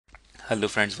Hello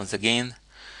friends, once again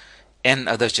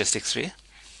another chest x-ray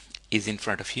is in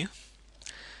front of you.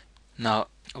 Now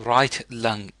right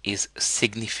lung is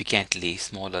significantly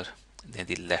smaller than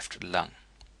the left lung.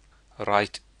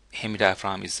 Right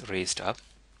hemidiaphragm is raised up.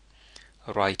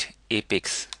 Right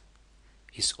apex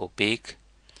is opaque.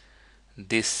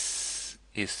 This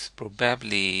is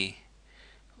probably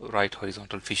right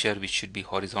horizontal fissure, which should be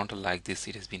horizontal like this.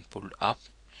 It has been pulled up.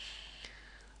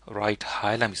 Right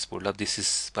hilum is pulled up. This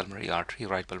is pulmonary artery,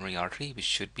 right pulmonary artery, which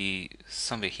should be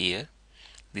somewhere here.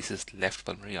 This is left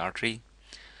pulmonary artery,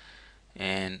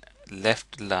 and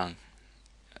left lung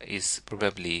is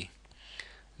probably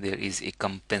there is a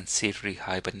compensatory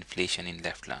hyperinflation in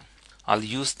left lung. I'll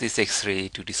use this X-ray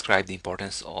to describe the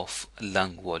importance of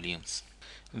lung volumes.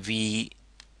 We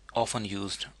often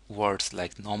used words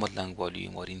like normal lung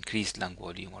volume or increased lung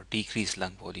volume or decreased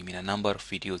lung volume in a number of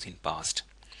videos in past.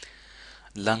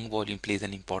 Lung volume plays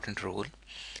an important role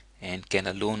and can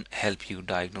alone help you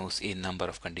diagnose a number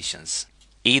of conditions.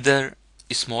 Either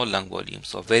small lung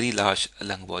volumes or very large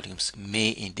lung volumes may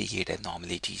indicate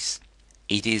abnormalities.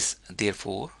 It is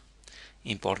therefore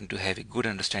important to have a good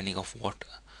understanding of what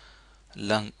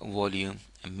lung volume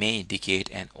may indicate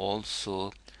and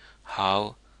also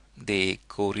how they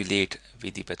correlate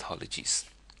with the pathologies.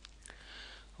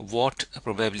 What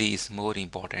probably is more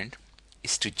important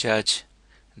is to judge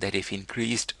that if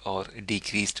increased or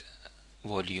decreased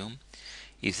volume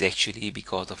is actually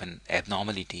because of an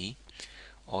abnormality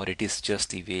or it is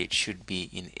just the way it should be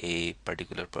in a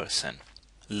particular person.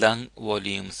 Lung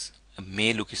volumes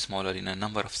may look smaller in a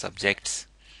number of subjects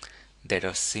that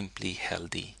are simply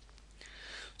healthy.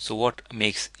 So what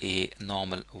makes a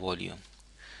normal volume?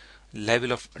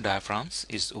 Level of diaphragms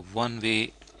is one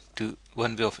way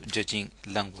of judging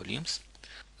lung volumes.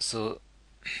 So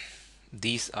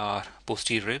these are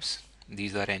posterior ribs,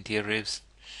 these are anterior ribs,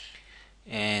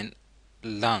 and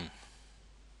lung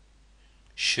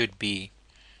should be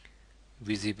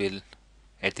visible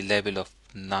at the level of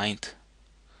 9th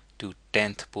to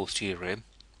 10th posterior rib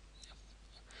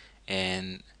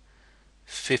and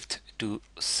 5th to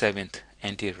 7th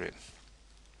anterior rib.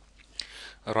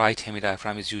 Right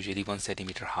hemidiaphragm is usually 1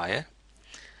 centimeter higher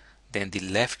than the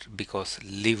left because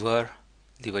liver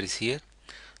is here.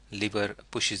 Liver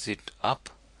pushes it up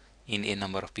in a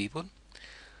number of people.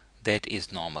 That is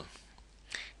normal.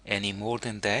 Any more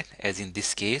than that, as in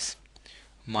this case,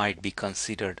 might be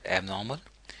considered abnormal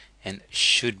and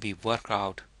should be worked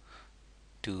out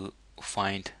to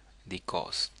find the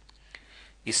cause.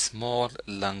 A small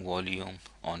lung volume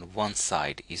on one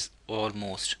side is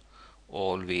almost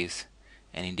always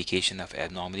an indication of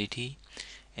abnormality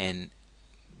and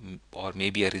or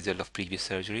maybe a result of previous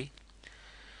surgery.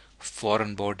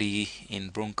 Foreign body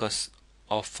in bronchus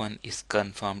often is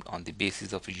confirmed on the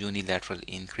basis of unilateral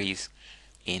increase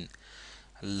in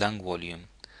lung volume,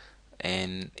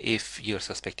 and if you're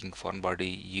suspecting foreign body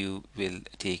you will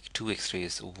take two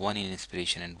x-rays, one in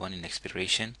inspiration and one in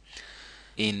expiration.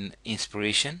 In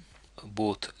inspiration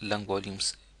both lung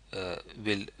volumes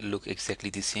will look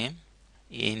exactly the same.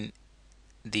 In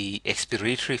the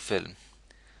expiratory film,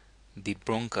 the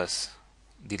bronchus,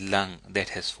 the lung that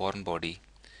has foreign body,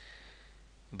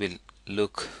 will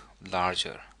look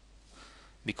larger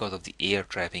because of the air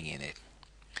trapping in it.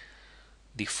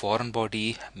 The foreign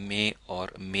body may or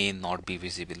may not be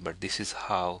visible, but this is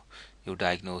how you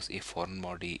diagnose a foreign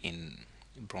body in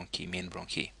bronchi, main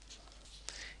bronchi.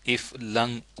 If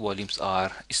lung volumes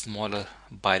are smaller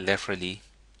bilaterally,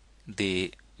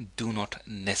 they do not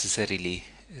necessarily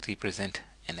represent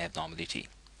an abnormality.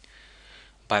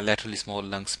 Bilaterally small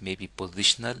lungs may be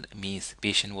positional, means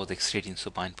patient was x-rayed in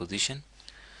supine position.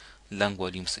 Lung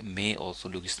volumes may also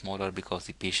look smaller because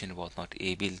the patient was not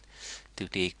able to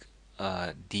take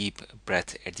a deep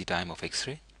breath at the time of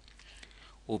x-ray.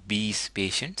 Obese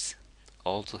patients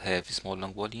also have small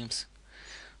lung volumes.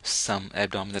 Some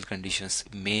abdominal conditions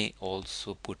may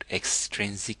also put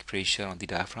extrinsic pressure on the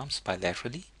diaphragms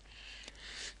bilaterally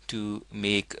to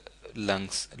make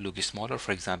lungs look smaller,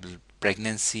 for example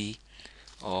pregnancy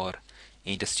or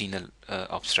intestinal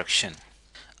obstruction.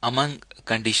 Among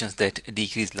conditions that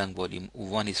decrease lung volume,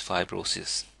 one is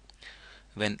fibrosis,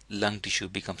 when lung tissue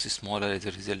becomes smaller as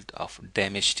a result of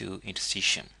damage to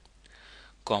interstitium.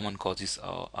 Common causes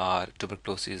are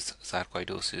tuberculosis,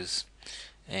 sarcoidosis,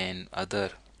 and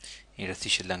other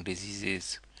interstitial lung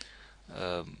diseases.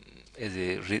 As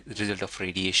a result of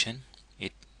radiation,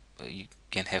 you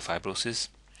can have fibrosis,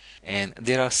 and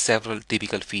there are several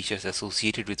typical features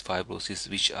associated with fibrosis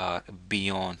which are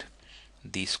beyond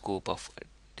the scope of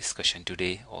discussion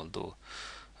today, although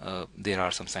there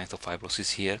are some signs of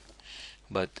fibrosis here,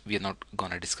 but we are not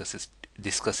gonna discuss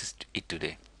it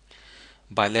today.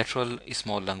 Bilateral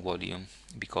small lung volume,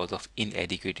 because of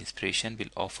inadequate inspiration, will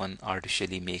often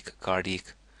artificially make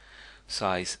cardiac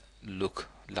size look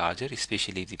larger,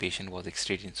 especially if the patient was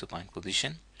straight in supine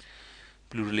position.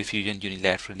 Pleural effusion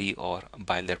unilaterally or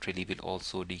bilaterally will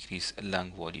also decrease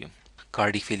lung volume.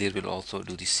 Cardiac failure will also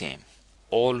do the same.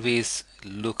 Always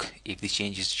look if the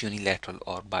change is unilateral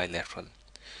or bilateral.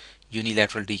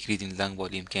 Unilateral decrease in lung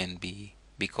volume can be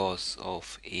because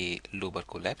of a lobar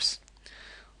collapse.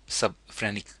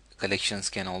 Subphrenic collections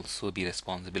can also be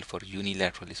responsible for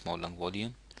unilateral small lung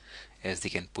volume, as they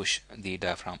can push the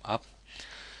diaphragm up.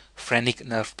 Phrenic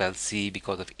nerve palsy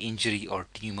because of injury or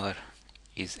tumor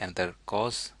is another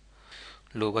cause.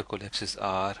 Lobar collapses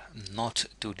are not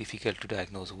too difficult to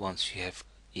diagnose once you have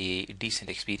a decent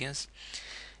experience,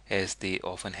 as they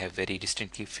often have very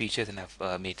distinctive features, and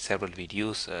I've made several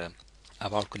videos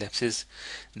about collapses.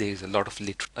 There is a lot of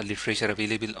literature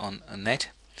available on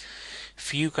net.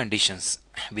 Few conditions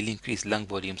will increase lung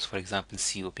volumes, for example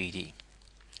COPD.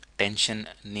 Tension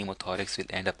pneumothorax will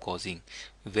end up causing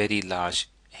very large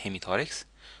hemithorax,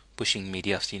 pushing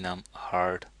mediastinum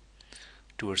hard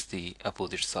towards the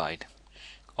opposite side.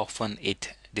 Often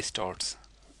it distorts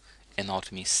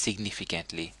anatomy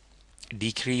significantly.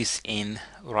 Decrease in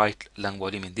right lung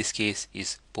volume in this case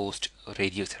is post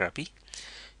radiotherapy.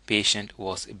 Patient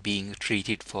was being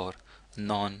treated for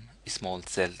non-small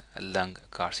cell lung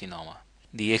carcinoma.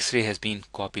 The X-ray has been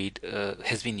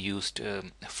used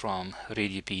from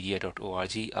radiopedia.org,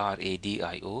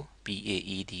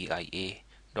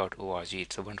 radiopedia.org.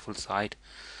 It's a wonderful site.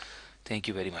 Thank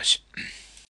you very much.